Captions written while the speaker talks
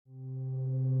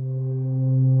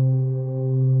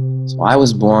Well, I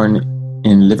was born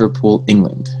in Liverpool,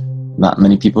 England. Not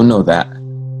many people know that.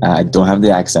 I don't have the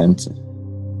accent.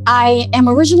 I am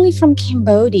originally from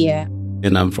Cambodia.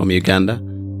 And I'm from Uganda.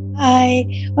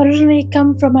 I originally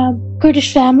come from a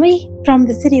Kurdish family from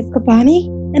the city of Kobani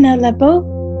in Aleppo.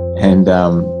 And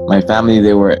my family,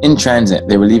 they were in transit.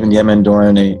 They were leaving Yemen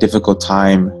during a difficult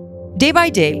time. Day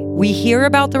by day, we hear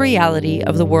about the reality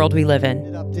of the world we live in.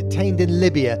 Detained in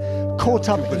Libya, caught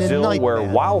up in a nightmare. Where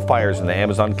wildfires in the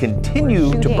Amazon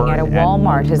continue to burn. At a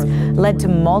Walmart has led to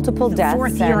multiple deaths.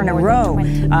 Fourth year in a row,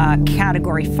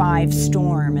 Category 5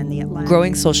 storm in the Atlantic.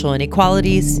 Growing social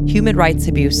inequalities, human rights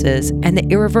abuses, and the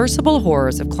irreversible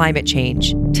horrors of climate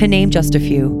change, to name just a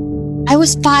few. I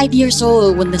was 5 years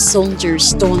old when the soldiers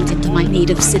stormed into my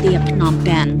native city of Phnom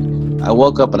Penh. I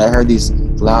woke up and I heard these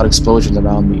loud explosions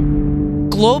around me.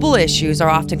 Global issues are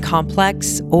often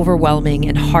complex, overwhelming,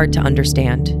 and hard to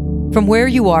understand. From where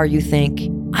you are, you think,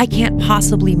 I can't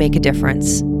possibly make a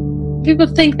difference. People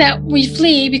think that we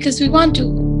flee because we want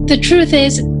to. The truth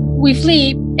is, we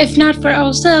flee, if not for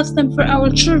ourselves, then for our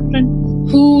children,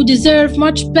 who deserve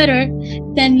much better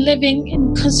than living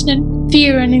in constant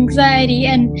fear and anxiety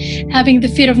and having the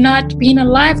fear of not being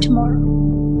alive tomorrow.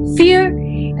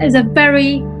 Fear is a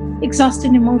very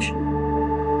exhausting emotion.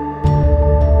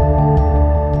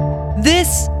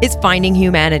 This is Finding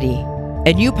Humanity,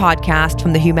 a new podcast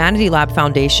from the Humanity Lab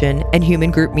Foundation and Human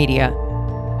Group Media.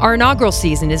 Our inaugural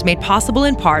season is made possible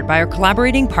in part by our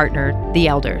collaborating partner, The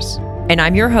Elders. And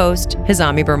I'm your host,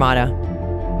 Hizami Burmata.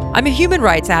 I'm a human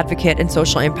rights advocate and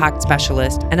social impact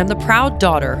specialist, and I'm the proud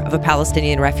daughter of a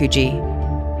Palestinian refugee.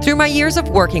 Through my years of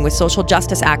working with social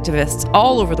justice activists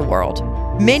all over the world,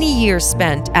 many years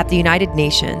spent at the United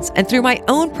Nations, and through my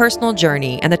own personal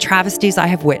journey and the travesties I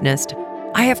have witnessed,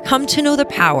 I have come to know the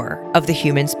power of the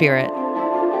human spirit.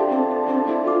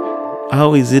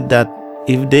 How is it that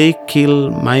if they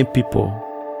kill my people,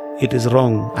 it is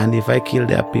wrong, and if I kill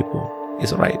their people,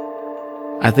 it's right?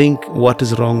 I think what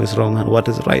is wrong and what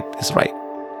is right is right.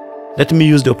 Let me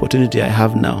use the opportunity I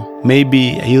have now.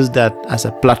 Maybe I use that as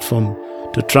a platform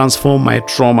to transform my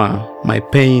trauma, my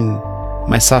pain,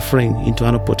 my suffering into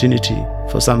an opportunity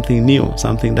for something new,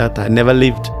 something that I never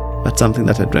lived, but something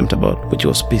that I dreamt about, which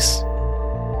was peace.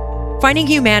 Finding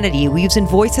Humanity weaves in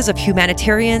voices of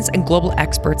humanitarians and global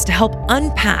experts to help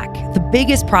unpack the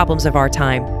biggest problems of our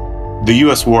time. The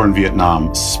U.S. war in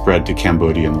Vietnam spread to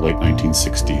Cambodia in the late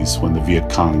 1960s when the Viet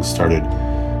Cong started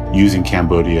using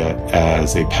Cambodia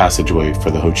as a passageway for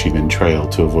the Ho Chi Minh Trail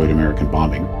to avoid American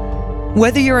bombing.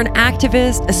 Whether you're an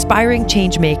activist, aspiring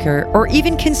change maker, or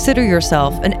even consider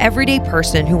yourself an everyday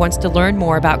person who wants to learn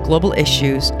more about global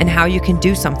issues and how you can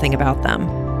do something about them,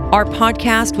 our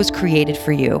podcast was created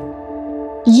for you.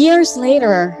 Years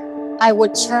later, I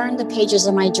would turn the pages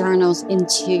of my journals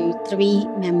into 3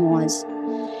 memoirs.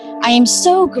 I am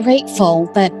so grateful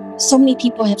that so many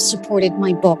people have supported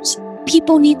my books.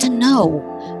 People need to know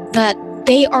that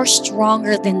they are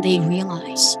stronger than they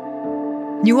realize.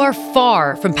 You are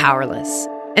far from powerless.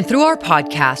 And through our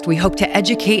podcast, we hope to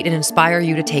educate and inspire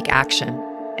you to take action,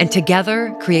 and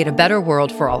together create a better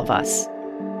world for all of us.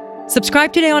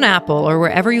 Subscribe today on Apple or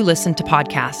wherever you listen to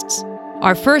podcasts.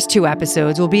 Our first 2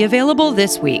 episodes will be available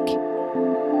this week.